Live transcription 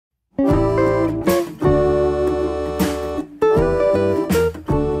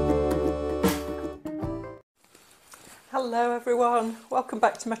Hello everyone, welcome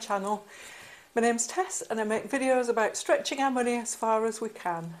back to my channel. My name's Tess and I make videos about stretching our money as far as we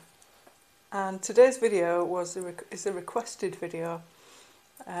can. And today's video is a requested video.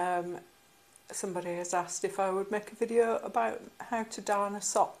 Somebody has asked if I would make a video about how to darn a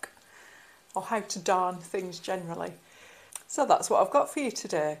sock, or how to darn things generally. So that's what I've got for you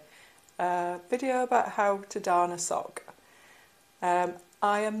today. A video about how to darn a sock. I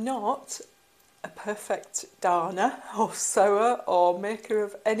am not a perfect darner or sewer or maker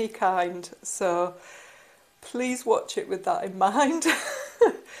of any kind, so please watch it with that in mind.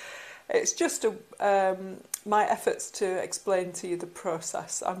 It's just my efforts to explain to you the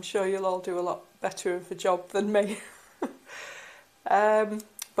process. I'm sure you'll all do a lot better of a job than me.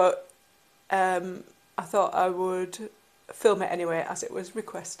 But I thought I would film it anyway as it was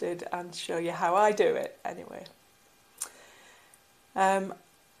requested and show you how I do it anyway. I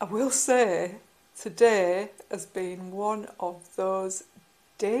will say today has been one of those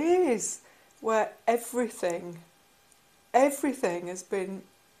days where everything has been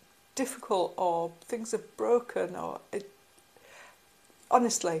difficult, or things have broken, or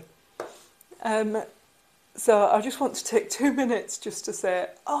honestly. So I just want to take 2 minutes just to say,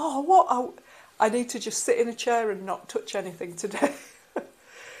 I need to just sit in a chair and not touch anything today.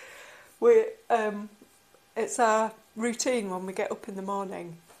 It's our routine when we get up in the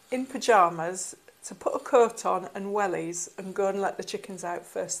morning in pyjamas to put a coat on and wellies and go and let the chickens out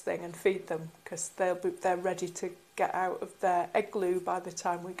first thing and feed them, because they're ready to get out of their igloo by the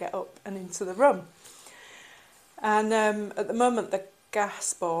time we get up and into the room. And at the moment the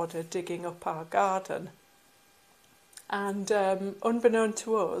gas board are digging up our garden, and unbeknown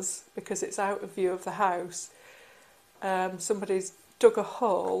to us, because it's out of view of the house, somebody's dug a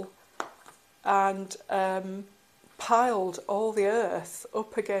hole and piled all the earth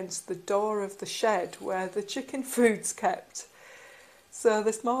up against the door of the shed where the chicken food's kept. So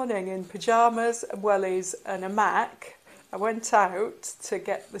this morning, in pyjamas and wellies and a Mac, I went out to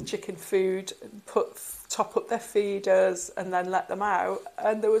get the chicken food, top up their feeders and then let them out,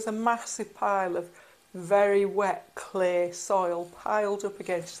 and there was a massive pile of very wet clay soil piled up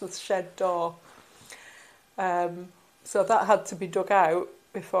against the shed door. So that had to be dug out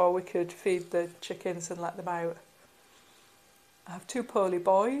before we could feed the chickens and let them out. I have 2 poorly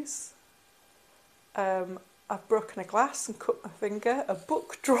boys. I've broken a glass and cut my finger. A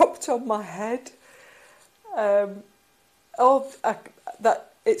book dropped on my head.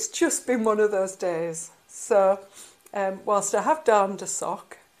 It's just been one of those days. So whilst I have darned a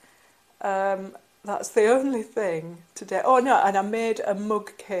sock, that's the only thing today. Oh no, and I made a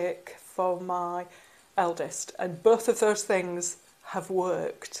mug cake for my eldest, and both of those things have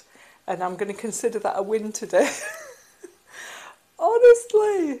worked, and I'm going to consider that a win today.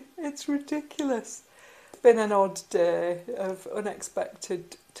 Honestly, it's ridiculous. It's been an odd day of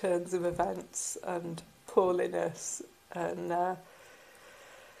unexpected turns of events and poorliness and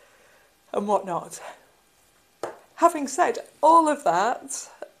whatnot. Having said all of that,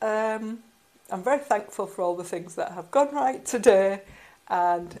 I'm very thankful for all the things that have gone right today,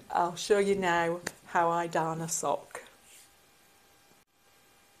 and I'll show you now how I darn a sock.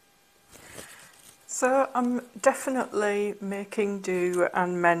 So I'm definitely making do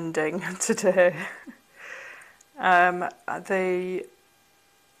and mending today. The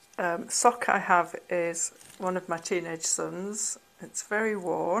sock I have is one of my teenage sons. It's very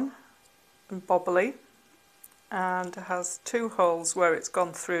worn and bobbly, and has 2 holes where it's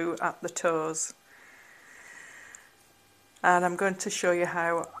gone through at the toes. And I'm going to show you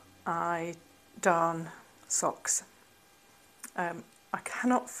how I darn socks. I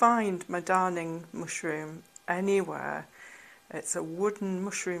cannot find my darning mushroom anywhere. It's a wooden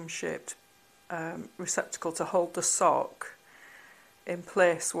mushroom shaped receptacle to hold the sock in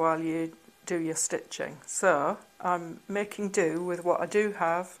place while you do your stitching. So I'm making do with what I do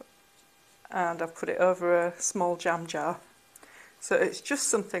have, and I've put it over a small jam jar. So it's just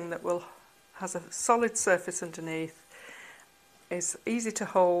something that has a solid surface underneath, is easy to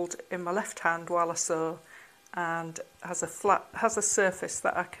hold in my left hand while I sew, and has a surface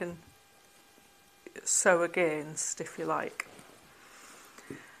that I can sew against if you like.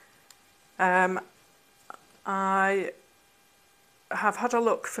 I have had a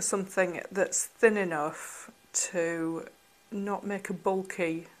look for something that's thin enough to not make a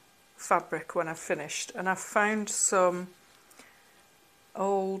bulky fabric when I've finished, and I've found some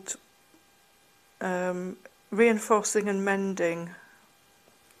old reinforcing and mending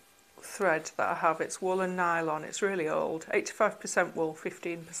thread that I have. It's wool and nylon. It's really old, 85% wool,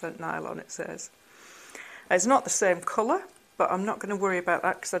 15% nylon it says. It's not the same colour, but I'm not going to worry about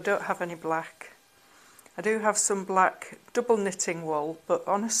that because I don't have any black. I do have some black double knitting wool, but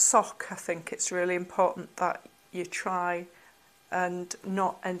on a sock I think it's really important that you try and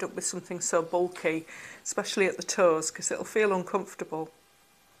not end up with something so bulky, especially at the toes, because it'll feel uncomfortable.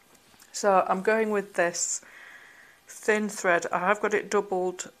 So I'm going with this thin thread. I have got it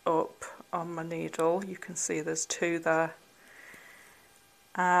doubled up on my needle. You can see there's two there.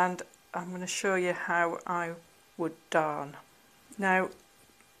 And I'm going to show you how I would darn. Now,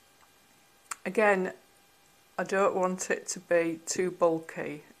 again, I don't want it to be too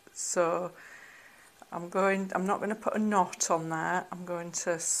bulky, so I'm not going to put a knot on there. I'm going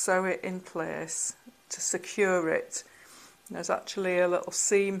to sew it in place to secure it. There's actually a little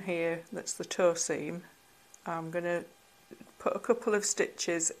seam here that's the toe seam. I'm going to put a couple of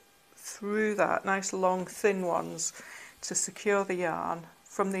stitches through that, nice long thin ones, to secure the yarn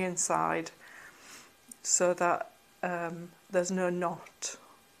from the inside so that there's no knot.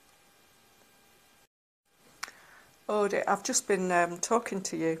 Oh dear, I've just been talking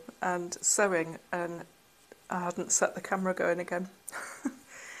to you and sewing, and I hadn't set the camera going again.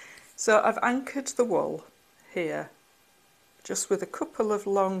 So I've anchored the wool here just with a couple of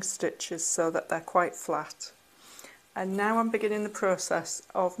long stitches so that they're quite flat. And now I'm beginning the process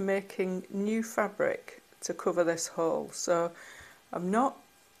of making new fabric to cover this hole. So I'm not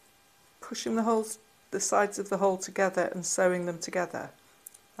pushing the sides of the hole together and sewing them together.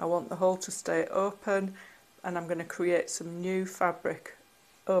 I want the hole to stay open, and I'm going to create some new fabric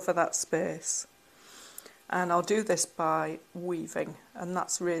over that space. And I'll do this by weaving, and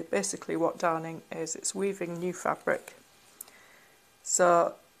that's basically what darning is. It's weaving new fabric.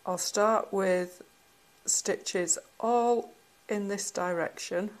 So I'll start with stitches all in this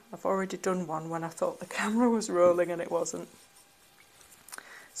direction. I've already done one when I thought the camera was rolling and it wasn't.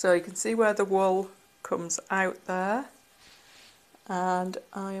 So you can see where the wool comes out there, and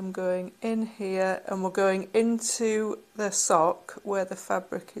I am going in here, and we're going into the sock where the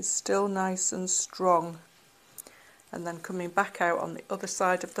fabric is still nice and strong, and then coming back out on the other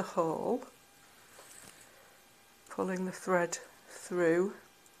side of the hole, pulling the thread through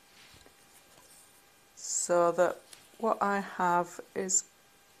so that what I have is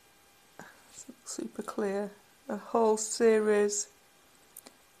super clear, a whole series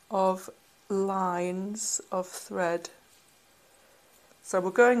of lines of thread. So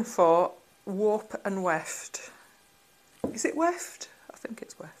we're going for warp and weft. Is it weft? I think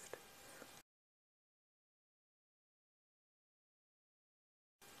it's weft.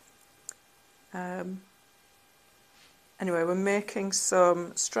 Anyway, we're making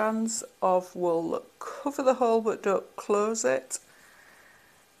some strands of wool that cover the hole but don't close it,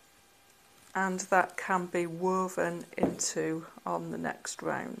 and that can be woven into on the next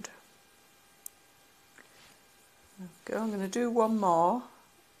round. Okay, I'm going to do one more.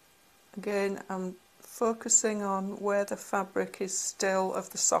 Again, I'm focusing on where the fabric is still,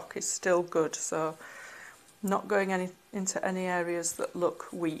 of the sock is still good, so not going into any areas that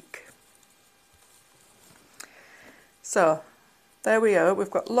look weak. So there we are, we've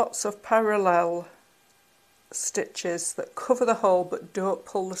got lots of parallel stitches that cover the hole but don't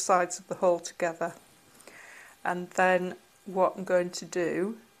pull the sides of the hole together. And then what I'm going to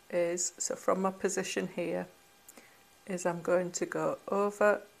do is, so from my position here, is I'm going to go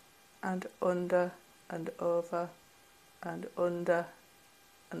over and under and over and under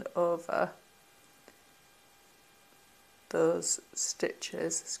and over those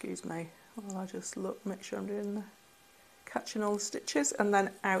stitches. Excuse me, while I just look, make sure I'm doing the catching all the stitches, and then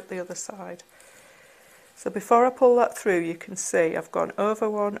out the other side. So before I pull that through, you can see I've gone over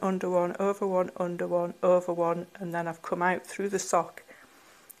one, under one, over one, under one, over one, and then I've come out through the sock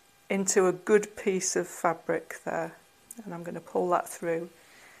into a good piece of fabric there, and I'm going to pull that through.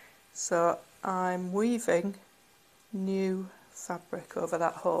 So I'm weaving new fabric over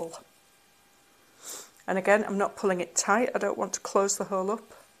that hole. And again, I'm not pulling it tight, I don't want to close the hole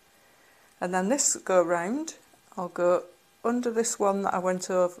up. And then this go round, I'll go under this one that I went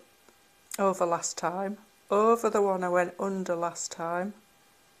over last time, over the one I went under last time,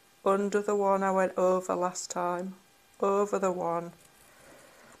 under the one I went over last time, over the one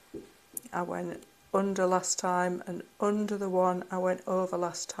I went under last time, and under the one I went over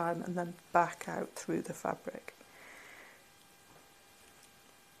last time, and then back out through the fabric.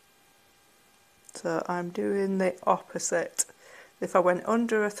 So I'm doing the opposite. If I went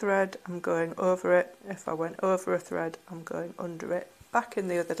under a thread, I'm going over it. If I went over a thread, I'm going under it, back in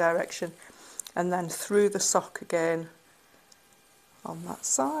the other direction, and then through the sock again on that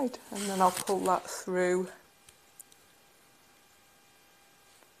side, and then I'll pull that through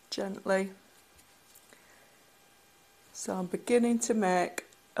gently. So I'm beginning to make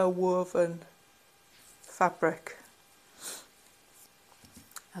a woven fabric.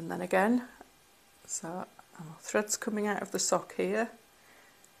 And then again, so our thread's coming out of the sock here.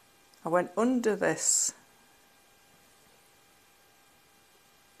 I went under this.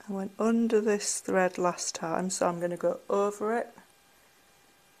 I went under this thread last time, so I'm going to go over it,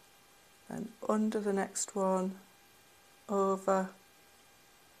 then under the next one, over,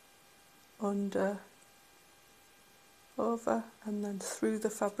 under, over, and then through the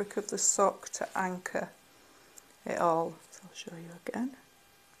fabric of the sock to anchor it all. So I'll show you again.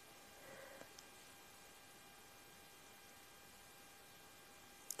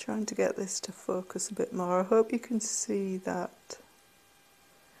 Trying to get this to focus a bit more. I hope you can see that.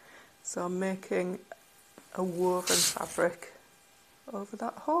 So I'm making a woven fabric over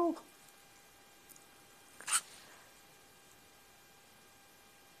that hole.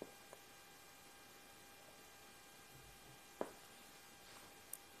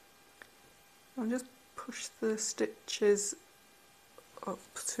 I'll just push the stitches up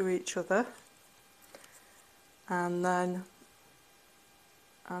to each other, and then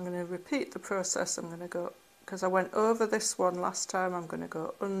I'm going to repeat the process. I'm going to go, because I went over this one last time, I'm going to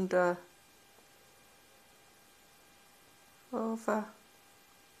go under, over,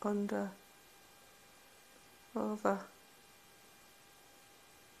 under, over,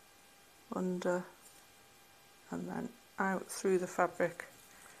 under, and then out through the fabric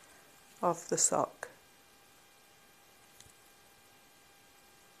of the sock.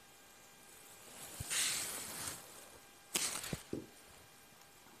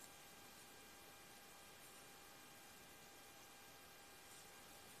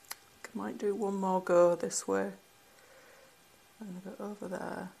 Might do one more go this way. I'm going to go over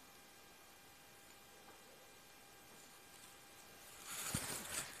there.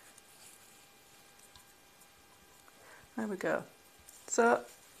 There we go. So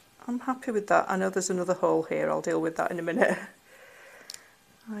I'm happy with that. I know there's another hole here, I'll deal with that in a minute.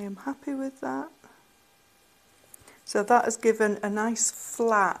 I am happy with that. So that has given a nice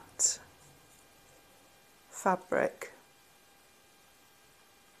flat fabric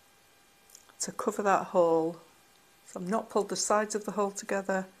to cover that hole. So I've not pulled the sides of the hole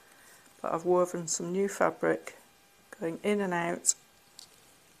together, but I've woven some new fabric going in and out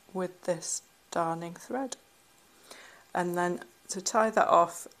with this darning thread. And then to tie that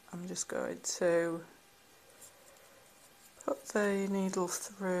off, I'm just going to put the needle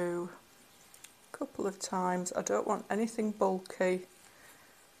through a couple of times. I don't want anything bulky.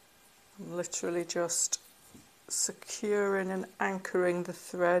 I'm literally just securing and anchoring the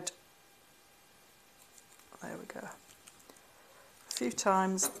thread. There we go. A few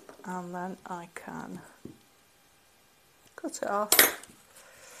times, and then I can cut it off.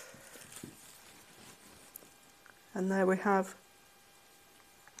 And there we have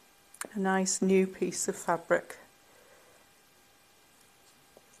a nice new piece of fabric.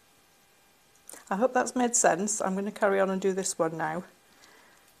 I hope that's made sense. I'm going to carry on and do this one now,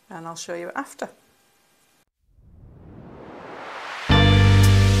 and I'll show you after.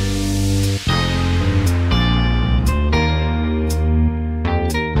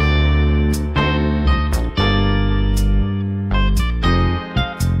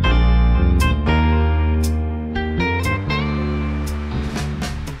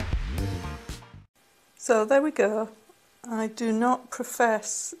 So there we go. I do not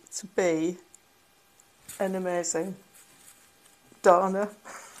profess to be an amazing darner.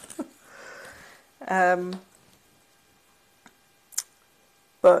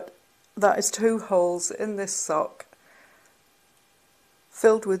 But that is 2 holes in this sock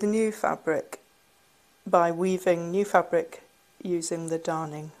filled with new fabric by weaving new fabric using the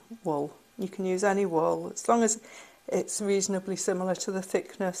darning wool. You can use any wool as long as it's reasonably similar to the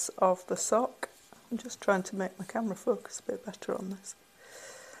thickness of the sock. I'm just trying to make my camera focus a bit better on this.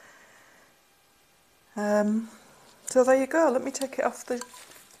 So there you go. Let me take it off the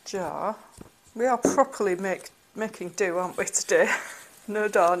jar. We are properly making do, aren't we, today? No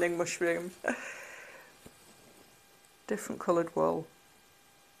darning mushroom. Different coloured wool.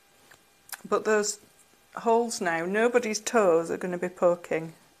 But those holes now, nobody's toes are going to be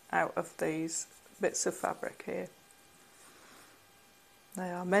poking out of these bits of fabric here. They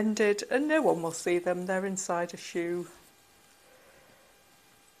are mended and no one will see them. They're inside a shoe.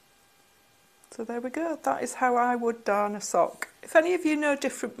 So there we go. That is how I would darn a sock. If any of you know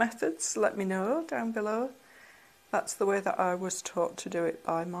different methods, let me know down below. That's the way that I was taught to do it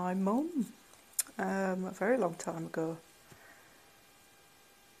by my mum a very long time ago.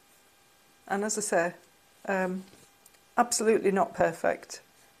 And as I say, absolutely not perfect,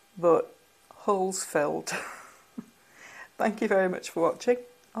 but holes filled. Thank you very much for watching.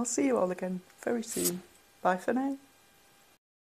 I'll see you all again very soon. Bye for now.